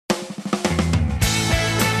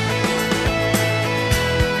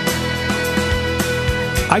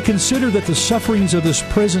I consider that the sufferings of this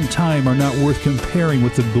present time are not worth comparing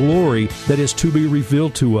with the glory that is to be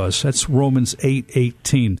revealed to us. That's Romans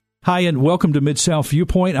 8:18. Hi, and welcome to Mid-South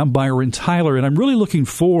Viewpoint. I'm Byron Tyler, and I'm really looking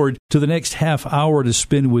forward to the next half hour to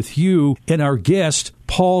spend with you and our guest,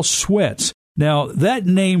 Paul Swets. Now, that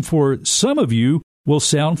name for some of you will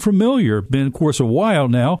sound familiar. Been, of course, a while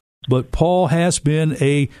now, but Paul has been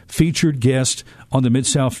a featured guest on the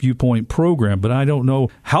Mid-South Viewpoint program. But I don't know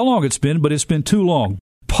how long it's been, but it's been too long.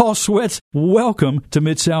 Paul Swets, welcome to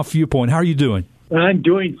Mid-South Viewpoint. How are you doing? I'm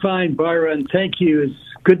doing fine, Byron. Thank you. It's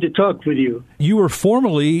good to talk with you. You were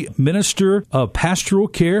formerly minister of pastoral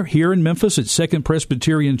care here in Memphis at Second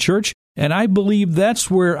Presbyterian Church, and I believe that's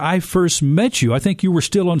where I first met you. I think you were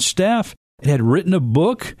still on staff, had written a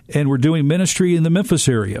book, and were doing ministry in the Memphis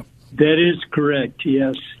area. That is correct,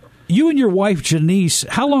 yes. You and your wife, Janice,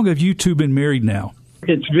 how long have you two been married now?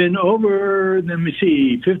 It's been over,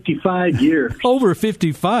 55 years. Over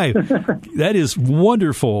 55. That is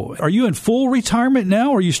wonderful. Are you in full retirement now,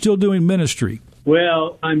 or are you still doing ministry?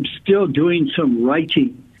 Well, I'm still doing some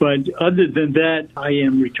writing, but other than that, I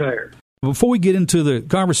am retired. Before we get into the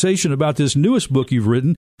conversation about this newest book you've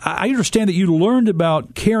written, I understand that you learned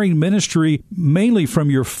about caring ministry mainly from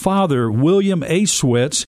your father, William A.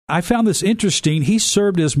 Swets. I found this interesting. He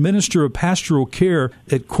served as minister of pastoral care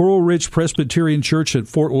at Coral Ridge Presbyterian Church at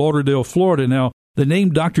Fort Lauderdale, Florida. Now, the name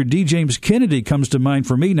Dr. D. James Kennedy comes to mind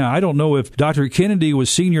for me. Now, I don't know if Dr. Kennedy was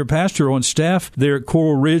senior pastor on staff there at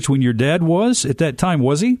Coral Ridge when your dad was at that time,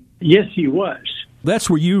 was he? Yes, he was. That's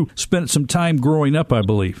where you spent some time growing up, I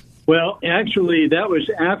believe. Well, actually, that was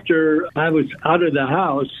after I was out of the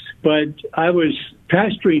house, but I was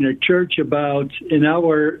pastoring a church about an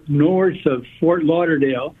hour north of Fort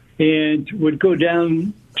Lauderdale and would go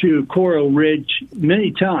down to Coral Ridge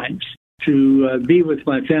many times to be with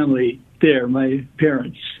my family there, my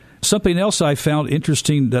parents. Something else I found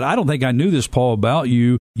interesting that I don't think I knew this, Paul, about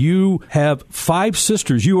you. You have 5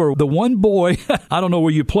 sisters. You are the one boy. I don't know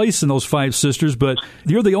where you place in those 5 sisters, but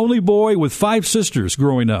you're the only boy with 5 sisters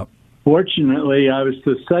growing up. Fortunately, I was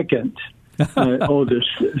the second oldest.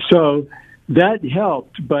 So that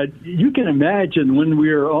helped. But you can imagine when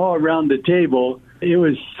we were all around the table, it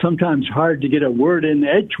was sometimes hard to get a word in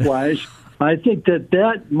edgewise. I think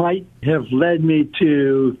that might have led me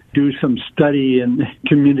to do some study in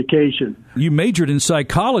communication. You majored in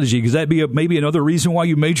psychology. Could that be maybe another reason why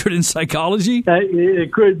you majored in psychology?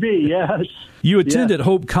 It could be, yes. You attended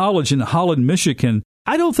Hope College in Holland, Michigan.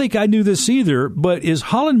 I don't think I knew this either, but is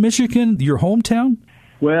Holland, Michigan your hometown?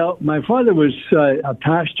 Well, my father was a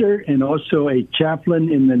pastor and also a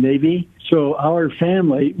chaplain in the Navy, so our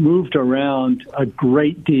family moved around a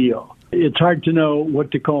great deal. It's hard to know what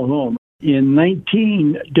to call home. In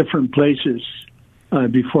 19 different places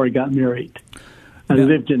before I got married. I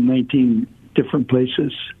lived in 19 different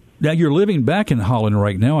places. Now, you're living back in Holland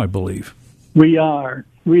right now, I believe. We are.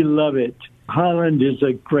 We love it. Holland is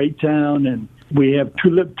a great town, and we have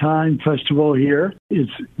Tulip Time Festival here.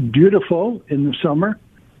 It's beautiful in the summer.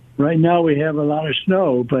 Right now we have a lot of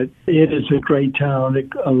snow, but it is a great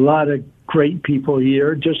town. A lot of great people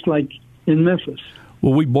here, just like in Memphis.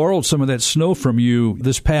 Well, we borrowed some of that snow from you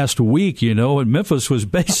this past week, and Memphis was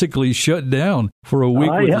basically shut down for a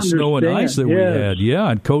week with the snow and ice that we had. Yeah,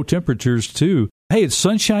 and cold temperatures, too. Hey, it's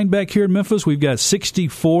sunshine back here in Memphis. We've got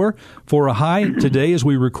 64 for a high today as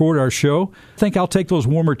we record our show. I think I'll take those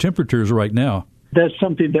warmer temperatures right now. That's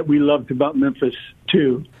something that we loved about Memphis,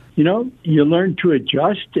 too. You learn to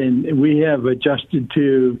adjust, and we have adjusted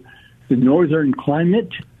to the northern climate.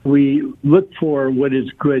 We look for what is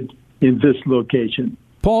good in this location.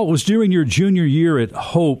 Paul, it was during your junior year at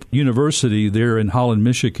Hope University there in Holland,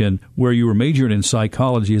 Michigan, where you were majoring in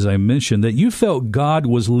psychology, as I mentioned, that you felt God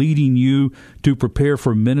was leading you to prepare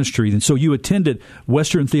for ministry. And so you attended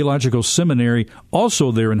Western Theological Seminary,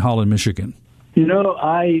 also there in Holland, Michigan.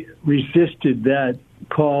 I resisted that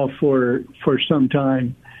call for some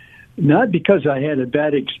time, not because I had a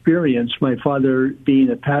bad experience, my father being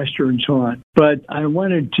a pastor and so on, but I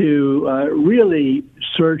wanted to really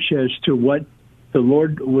search as to what the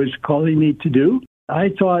Lord was calling me to do. I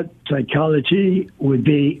thought psychology would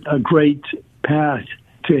be a great path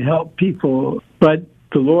to help people, but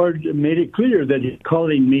the Lord made it clear that He's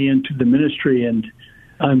calling me into the ministry, and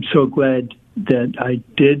I'm so glad that I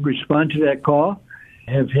did respond to that call.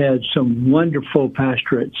 I have had some wonderful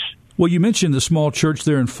pastorates. Well, you mentioned the small church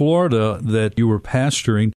there in Florida that you were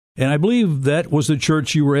pastoring, and I believe that was the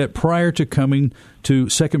church you were at prior to coming to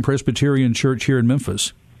Second Presbyterian Church here in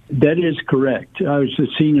Memphis. That is correct. I was the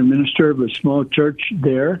senior minister of a small church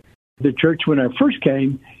there. The church, when I first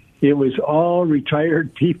came, it was all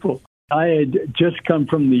retired people. I had just come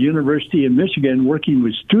from the University of Michigan working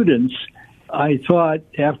with students. I thought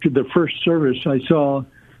after the first service, I saw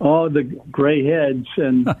all the gray heads,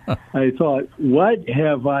 and I thought, what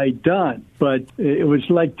have I done? But it was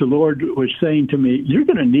like the Lord was saying to me, you're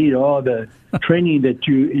going to need all the training that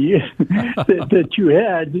you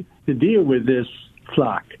had to deal with this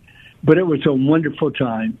flock. But it was a wonderful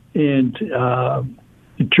time, and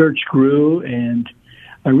the church grew, and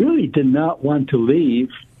I really did not want to leave.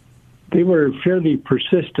 They were fairly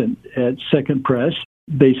persistent at Second Pres.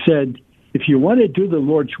 They said, if you want to do the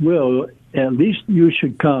Lord's will, at least you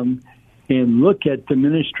should come and look at the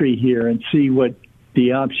ministry here and see what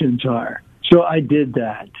the options are. So I did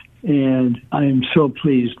that, and I am so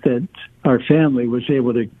pleased that our family was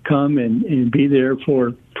able to come and be there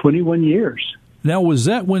for 21 years. Now, was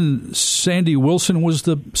that when Sandy Wilson was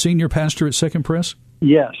the senior pastor at Second Pres?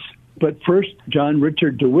 Yes, but first John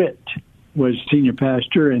Richard DeWitt was senior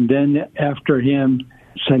pastor, and then after him,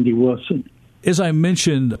 Sandy Wilson. As I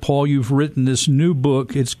mentioned, Paul, you've written this new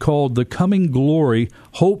book. It's called The Coming Glory,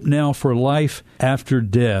 Hope Now for Life After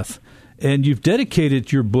Death. And you've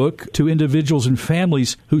dedicated your book to individuals and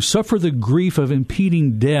families who suffer the grief of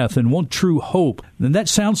impending death and want true hope. And that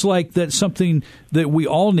sounds like that's something that we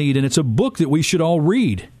all need, and it's a book that we should all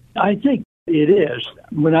read. I think it is.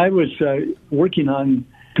 When I was working on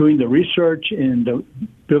doing the research and the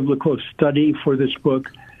biblical study for this book,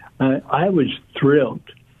 I was thrilled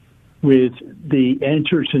with the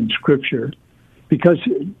answers in Scripture, because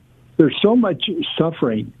there's so much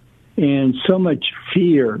suffering and so much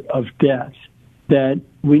fear of death that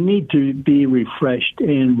we need to be refreshed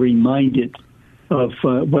and reminded of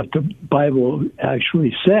what the Bible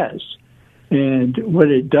actually says. And what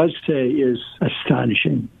it does say is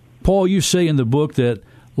astonishing. Paul, you say in the book that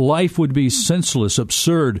life would be senseless,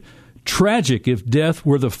 absurd, tragic if death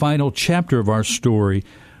were the final chapter of our story.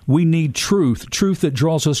 We need truth that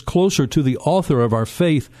draws us closer to the author of our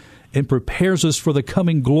faith and prepares us for the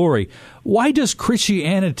coming glory. Why does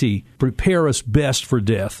Christianity prepare us best for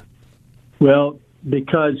death? Well,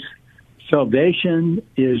 because salvation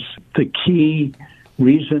is the key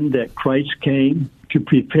reason that Christ came, to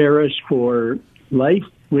prepare us for life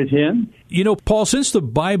with Him. You know, Paul, since the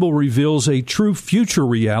Bible reveals a true future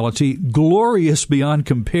reality, glorious beyond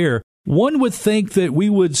compare, one would think that we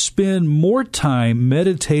would spend more time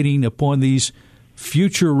meditating upon these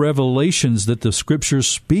future revelations that the Scriptures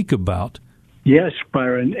speak about. Yes,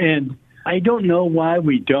 Byron, and I don't know why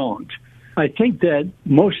we don't. I think that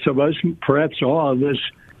most of us, perhaps all of us,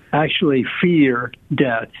 actually fear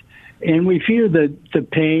death. And we fear the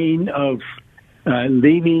pain of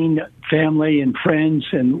leaving family and friends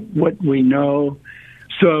and what we know.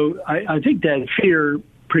 So I think that fear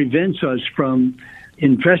prevents us from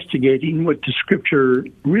investigating what the Scripture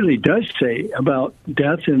really does say about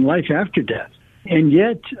death and life after death. And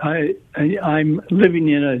yet, I'm living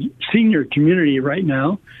in a senior community right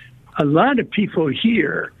now. A lot of people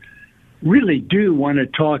here really do want to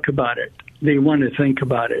talk about it. They want to think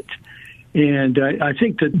about it. And I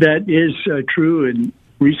think that is true, and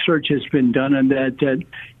research has been done on that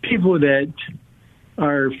people that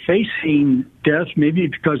are facing death, maybe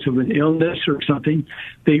because of an illness or something,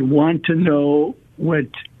 they want to know what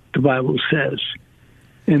the Bible says.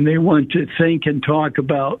 And they want to think and talk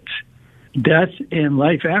about death and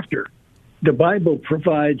life after. The Bible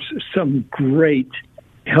provides some great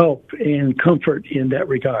help and comfort in that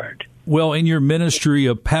regard. Well, in your ministry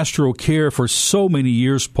of pastoral care for so many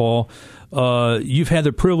years, Paul, you've had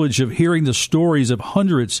the privilege of hearing the stories of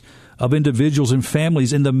hundreds of individuals and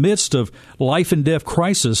families in the midst of life and death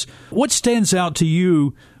crisis. What stands out to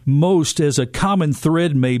you most as a common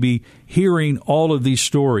thread, maybe, hearing all of these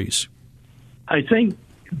stories? I think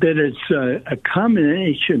that it's a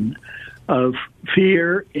combination of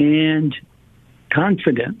fear and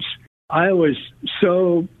confidence. I was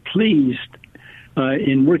so pleased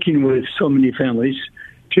in working with so many families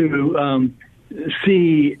to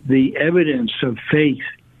see the evidence of faith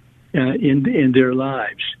in their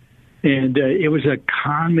lives. And it was a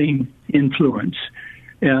calming influence.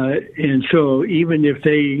 And so even if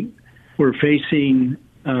they were facing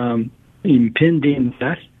impending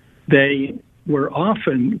death, they were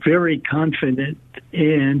often very confident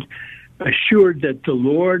and assured that the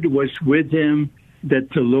Lord was with them, that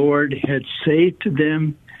the Lord had saved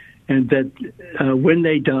them, and that when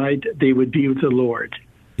they died, they would be with the Lord.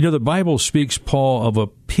 You know, the Bible speaks, Paul, of a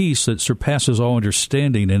peace that surpasses all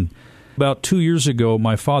understanding. And about 2 years ago,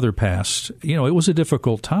 my father passed. You know, it was a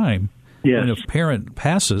difficult time when a parent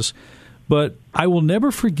passes. But I will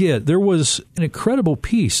never forget, there was an incredible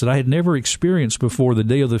peace that I had never experienced before the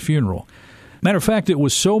day of the funeral. Matter of fact, it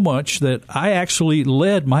was so much that I actually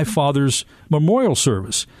led my father's memorial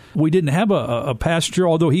service. We didn't have a pastor,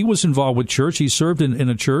 although he was involved with church. He served in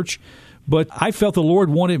a church. But I felt the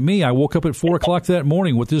Lord wanted me. I woke up at 4 o'clock that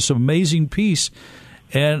morning with this amazing peace,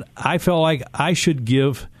 and I felt like I should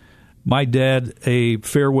give my dad a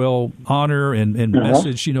farewell honor and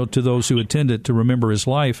message, to those who attended to remember his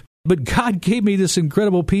life. But God gave me this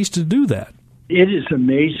incredible peace to do that. It is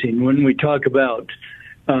amazing when we talk about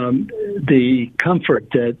the comfort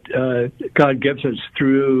that God gives us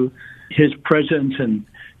through His presence and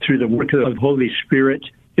through the work of the Holy Spirit.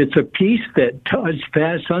 It's a peace that does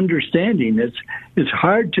pass understanding. It's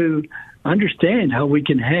hard to understand how we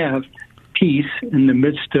can have peace in the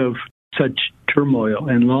midst of such turmoil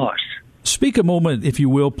and loss. Speak a moment, if you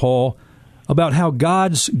will, Paul, about how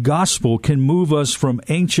God's gospel can move us from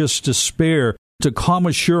anxious despair to calm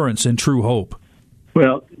assurance and true hope.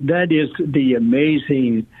 Well, that is the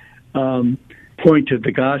amazing point of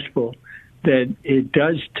the gospel, that it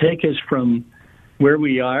does take us from where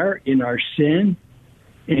we are in our sin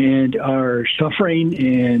and our suffering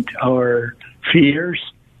and our fears,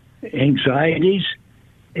 anxieties.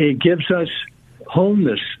 It gives us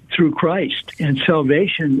wholeness through Christ and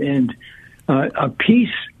salvation and a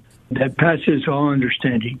peace that passes all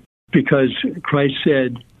understanding, because Christ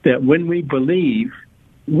said that when we believe,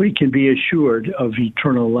 we can be assured of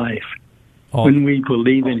eternal life when we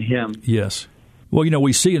believe in Him. Yes. Well,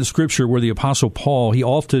 we see in Scripture where the Apostle Paul, he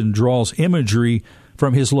often draws imagery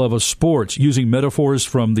from his love of sports, using metaphors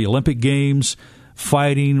from the Olympic Games,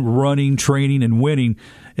 fighting, running, training, and winning.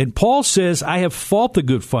 And Paul says, I have fought the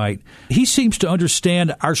good fight. He seems to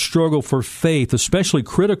understand our struggle for faith, especially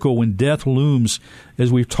critical when death looms,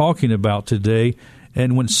 as we're talking about today,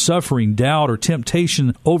 and when suffering, doubt, or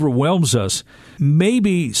temptation overwhelms us.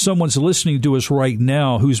 Maybe someone's listening to us right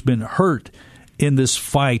now who's been hurt in this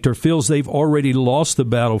fight or feels they've already lost the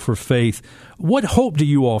battle for faith. What hope do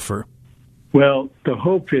you offer? Well, the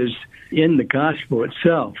hope is in the gospel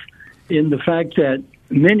itself, in the fact that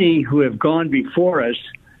many who have gone before us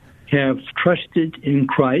have trusted in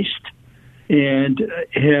Christ and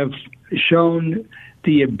have shown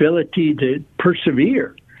the ability to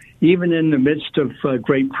persevere, even in the midst of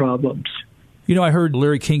great problems. I heard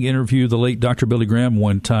Larry King interview the late Dr. Billy Graham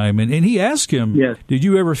one time, and he asked him, yes, did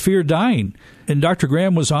you ever fear dying? And Dr.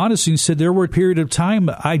 Graham was honest and said, there were a period of time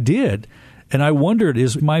I did. And I wondered,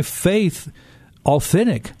 is my faith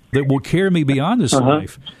authentic that will carry me beyond this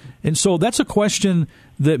life? And so that's a question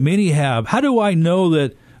that many have. How do I know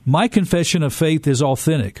that my confession of faith is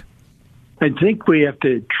authentic? I think we have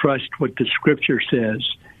to trust what the Scripture says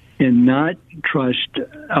and not trust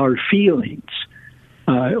our feelings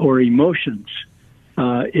or emotions.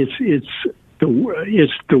 It's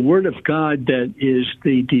the Word of God that is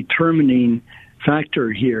the determining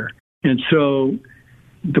factor here. And so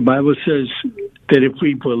the Bible says that if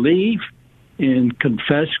we believe and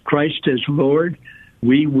confess Christ as Lord,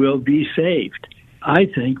 we will be saved. I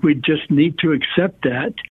think we just need to accept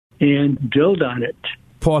that and build on it.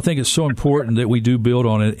 Paul, I think it's so important that we do build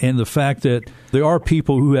on it, and the fact that there are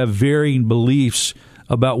people who have varying beliefs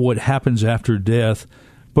about what happens after death,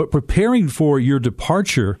 but preparing for your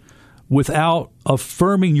departure without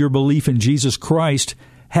affirming your belief in Jesus Christ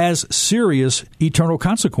has serious eternal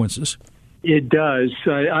consequences. It does.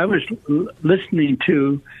 I was listening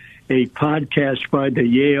to a podcast by the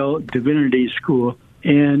Yale Divinity School,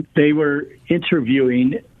 and they were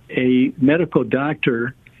interviewing a medical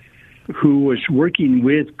doctor who was working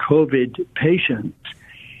with COVID patients.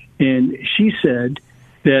 And she said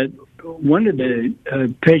that one of the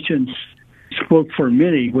patients spoke for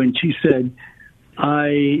many when she said,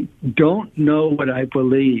 I don't know what I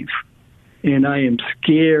believe, and I am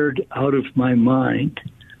scared out of my mind.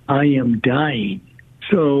 I am dying.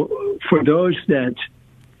 So for those that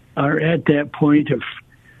are at that point of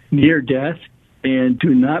near death and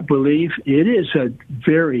do not believe, it is a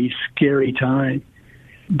very scary time.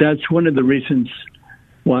 That's one of the reasons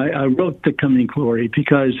why I wrote The Coming Glory,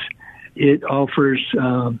 because it offers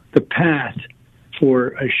the path for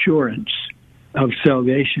assurance of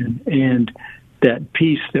salvation and that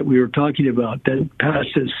peace that we were talking about that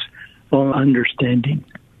passes all understanding.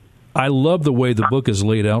 I love the way the book is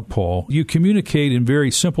laid out, Paul. You communicate in very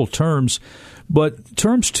simple terms, but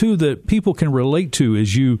terms, too, that people can relate to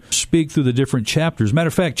as you speak through the different chapters. Matter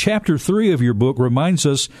of fact, chapter 3 of your book reminds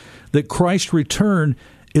us that Christ's return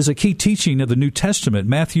is a key teaching of the New Testament.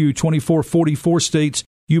 Matthew 24:44 states,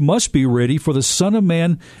 you must be ready, for the Son of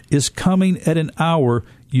Man is coming at an hour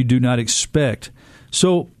you do not expect.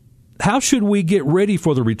 So how should we get ready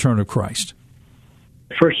for the return of Christ?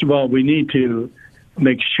 First of all, we need to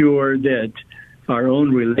make sure that our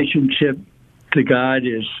own relationship to God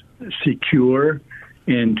is secure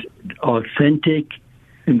and authentic,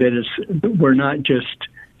 and that we're not just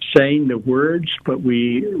saying the words, but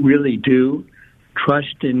we really do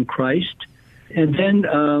trust in Christ. And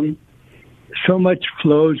then so much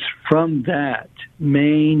flows from that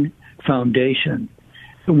main foundation.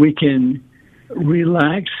 We can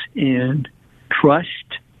relax and trust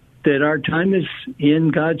that our time is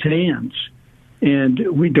in God's hands, and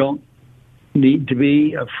we don't need to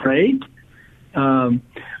be afraid.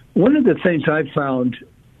 One of the things I found,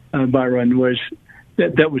 Byron, was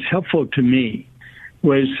that was helpful to me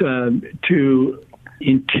was to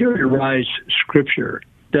interiorize Scripture.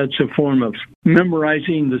 That's a form of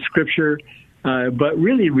memorizing the Scripture, but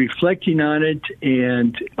really reflecting on it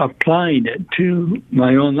and applying it to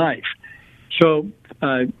my own life. So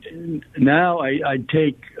now I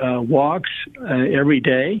take walks every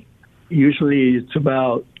day. Usually it's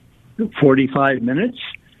about 45 minutes.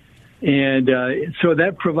 And so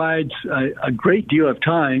that provides a great deal of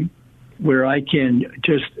time where I can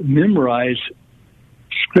just memorize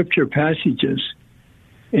Scripture passages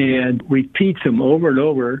and repeat them over and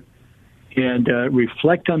over and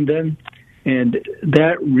reflect on them. And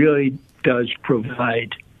that really does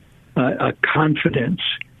provide a confidence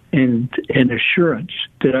and an assurance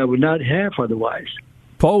that I would not have otherwise.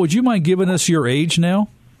 Paul, would you mind giving us your age now?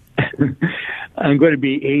 I'm going to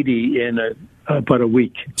be 80 in about a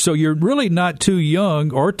week. So you're really not too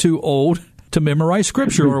young or too old to memorize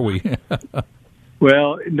Scripture, are we?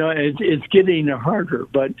 Well, no, it's getting harder,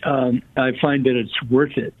 but I find that it's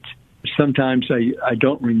worth it. Sometimes I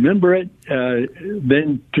don't remember it.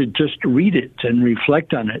 Then to just read it and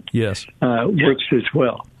reflect on it works as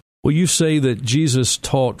well. Well, you say that Jesus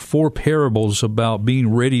taught 4 parables about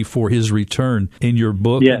being ready for his return in your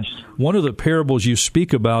book. Yes. One of the parables you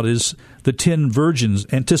speak about is the 10 virgins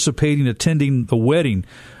anticipating attending the wedding.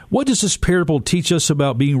 What does this parable teach us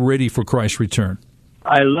about being ready for Christ's return?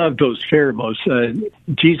 I love those parables.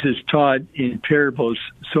 Jesus taught in parables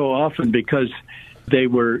so often because they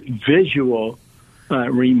were visual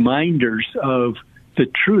reminders of the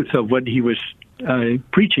truth of what he was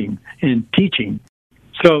preaching and teaching.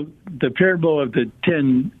 So the parable of the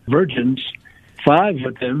 10 virgins, 5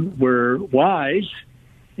 of them were wise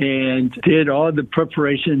and did all the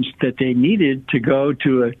preparations that they needed to go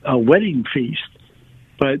to a wedding feast.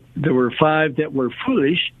 But there were 5 that were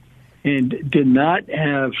foolish and did not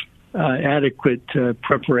have adequate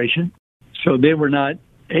preparation. So they were not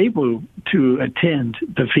able to attend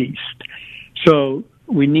the feast. So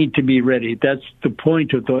we need to be ready. That's the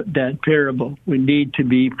point of that parable. We need to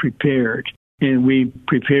be prepared. And we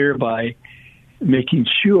prepare by making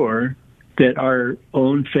sure that our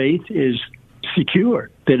own faith is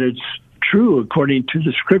secure, that it's true according to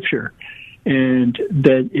the Scripture, and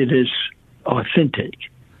that it is authentic.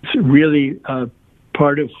 It's really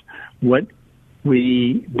part of what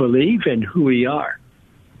we believe and who we are.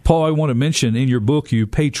 Paul, I want to mention in your book you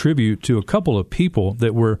pay tribute to a couple of people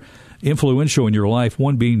that were influential in your life,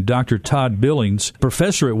 one being Dr. Todd Billings,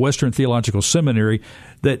 professor at Western Theological Seminary,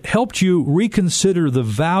 that helped you reconsider the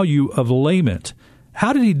value of lament.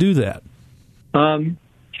 How did he do that?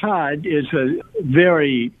 Todd is a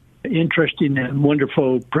very interesting and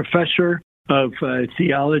wonderful professor of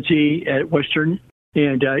theology at Western,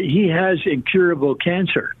 and he has incurable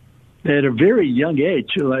cancer. At a very young age,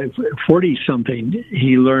 like 40-something,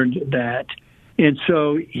 he learned that. And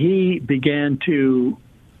so he began to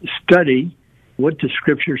study what the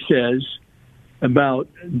Scripture says about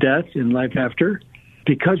death and life after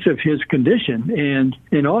because of his condition,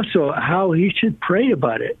 and also how he should pray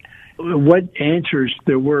about it, what answers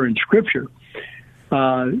there were in Scripture.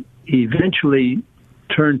 He eventually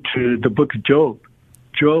turned to the book of Job.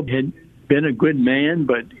 Job had been a good man,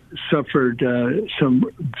 but suffered some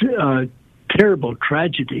terrible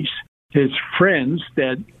tragedies. His friends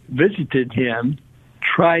that visited him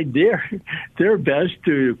tried their best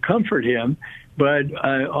to comfort him, but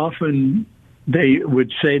often they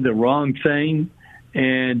would say the wrong thing,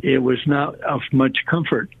 and it was not of much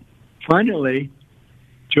comfort. Finally,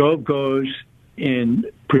 Job goes and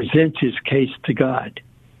presents his case to God.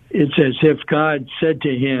 It's as if God said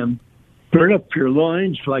to him, "Gird up your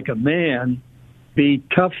loins like a man, be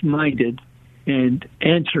tough-minded, and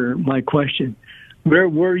answer my question. Where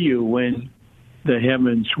were you when the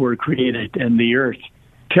heavens were created and the earth?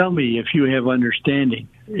 Tell me if you have understanding."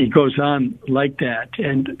 He goes on like that.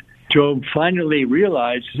 And Job finally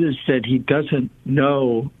realizes that he doesn't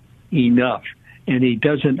know enough and he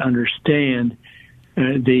doesn't understand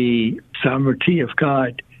the sovereignty of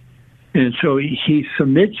God. And so he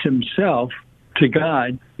submits himself to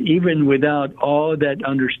God even without all that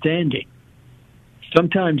understanding.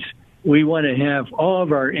 Sometimes we want to have all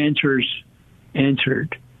of our answers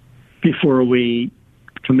answered before we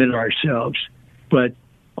commit ourselves. But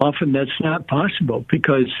often that's not possible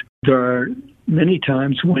because there are many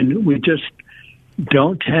times when we just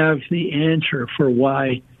don't have the answer for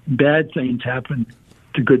why bad things happen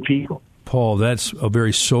to good people. Paul, that's a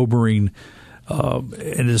very sobering and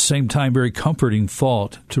at the same time very comforting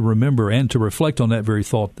thought to remember and to reflect on that very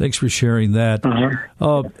thought. Thanks for sharing that.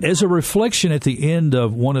 As a reflection at the end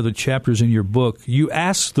of one of the chapters in your book, you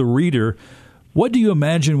ask the reader, what do you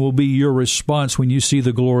imagine will be your response when you see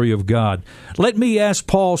the glory of God? Let me ask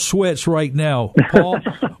Paul Swets right now. Paul,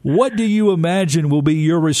 what do you imagine will be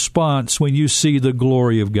your response when you see the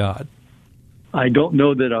glory of God? I don't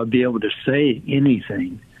know that I'll be able to say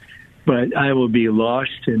anything, but I will be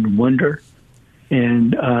lost in wonder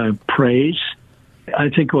and praise. I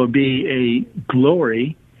think it will be a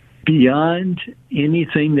glory beyond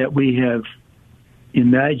anything that we have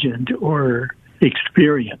imagined or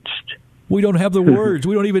experienced. We don't have the words.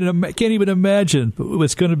 We can't even imagine.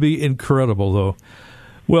 It's going to be incredible, though.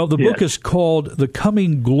 Well, the book is called The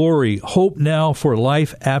Coming Glory, Hope Now for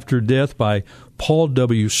Life After Death by Paul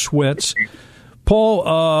W. Swets. Paul,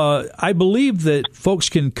 I believe that folks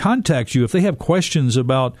can contact you if they have questions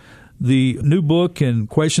about the new book and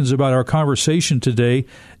questions about our conversation today.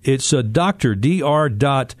 It's Dr.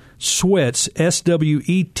 Swets, SWETS,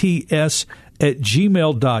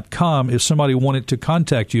 @gmail.com if somebody wanted to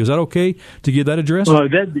contact you. Is that okay to give that address? Oh,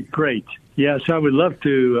 that'd be great. Yes, I would love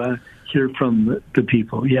to hear from the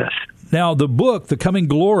people, yes. Now, the book, The Coming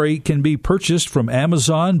Glory, can be purchased from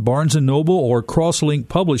Amazon, Barnes & Noble, or Crosslink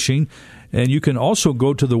Publishing, and you can also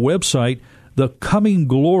go to the website,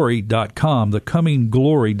 thecomingglory.com,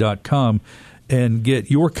 thecomingglory.com, and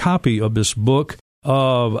get your copy of this book.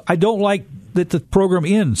 I don't like that the program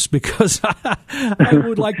ends because I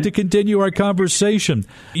would like to continue our conversation.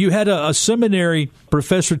 You had a seminary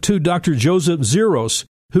professor too, Dr. Joseph Ziros,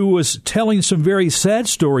 who was telling some very sad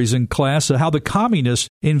stories in class of how the communists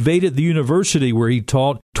invaded the university where he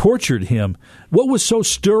taught, tortured him. What was so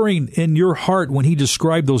stirring in your heart when he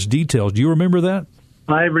described those details? Do you remember that?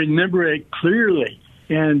 I remember it clearly,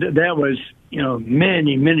 and that was,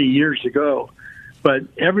 many, many years ago. But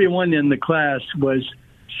everyone in the class was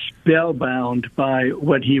spellbound by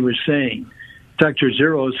what he was saying. Dr.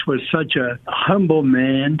 Ziros was such a humble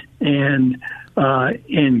man and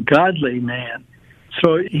godly man.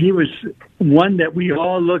 So he was one that we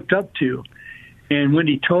all looked up to. And when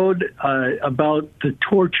he told about the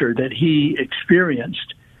torture that he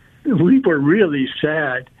experienced, we were really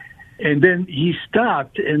sad. And then he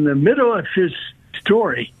stopped in the middle of his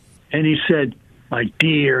story, and he said, "My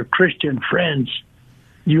dear Christian friends,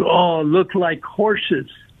 you all look like horses.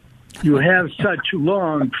 You have such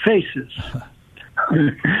long faces."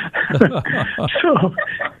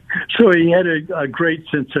 So he had a great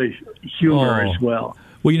sense of humor as well.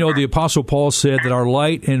 Well, the Apostle Paul said that our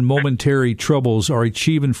light and momentary troubles are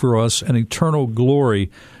achieving for us an eternal glory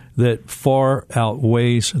that far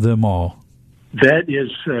outweighs them all. That is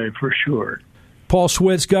for sure. Paul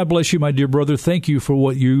Swets, God bless you, my dear brother. Thank you for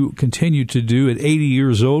what you continue to do at 80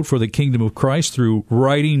 years old for the kingdom of Christ through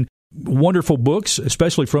writing wonderful books,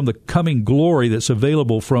 especially from The Coming Glory that's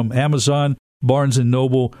available from Amazon, Barnes &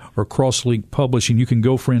 Noble, or Crosslink Publishing. You can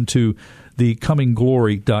go, friend, to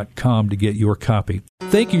thecomingglory.com to get your copy.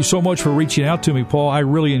 Thank you so much for reaching out to me, Paul. I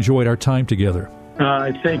really enjoyed our time together.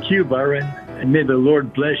 Thank you, Byron. And may the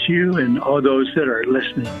Lord bless you and all those that are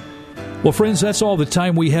listening. Well, friends, that's all the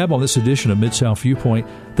time we have on this edition of Mid-South Viewpoint.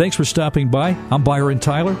 Thanks for stopping by. I'm Byron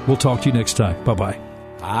Tyler. We'll talk to you next time. Bye-bye.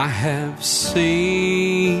 I have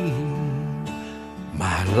seen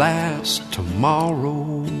my last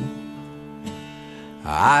tomorrow.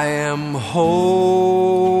 I am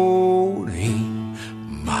holding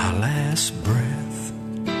my last breath.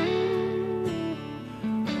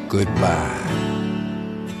 Goodbye,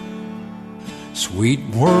 sweet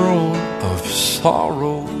world of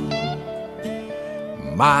sorrow.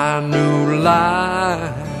 My new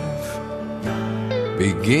life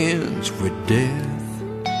begins with death.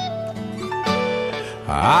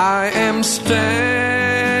 I am standing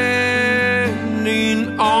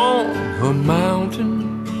on a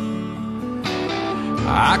mountain.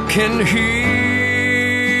 I can hear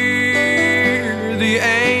the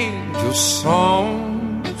angels'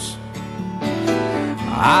 songs.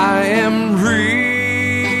 I am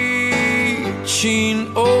reaching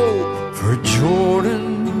over Jordan.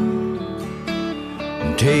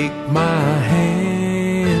 Take my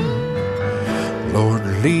hand, Lord,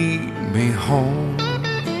 lead me home.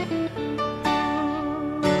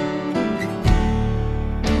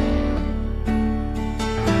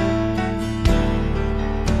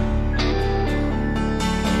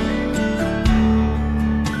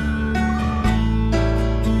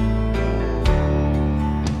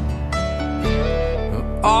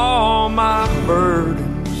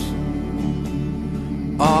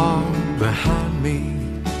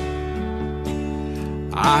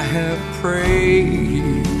 I have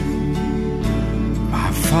prayed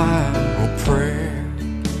my final prayer.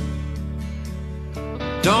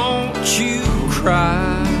 Don't you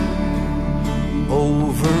cry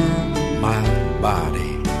over my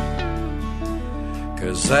body,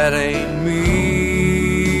 'cause that ain't me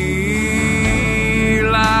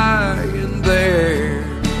lying there.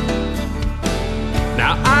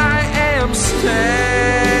 Now I am standing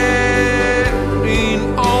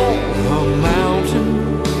on a mountain.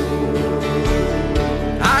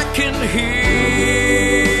 I can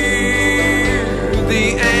hear the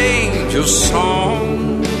angels'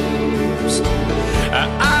 songs.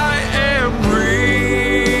 I am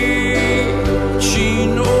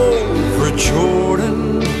reaching over Jordan.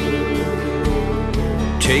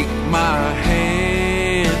 Take my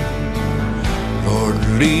hand, Lord,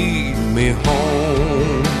 lead me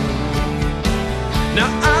home.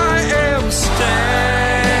 Now I am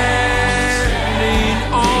standing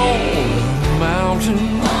on a mountain.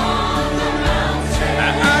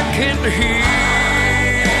 I can hear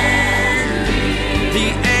the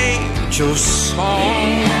angels'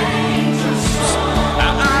 songs.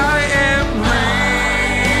 I am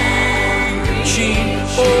reaching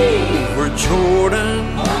over Jordan.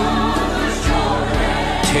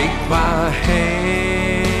 Take my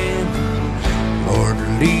hand, Lord,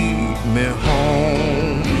 lead me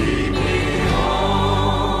home.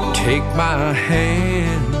 Take my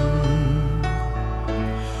hand,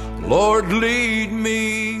 Lord, lead me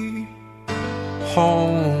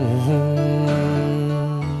home.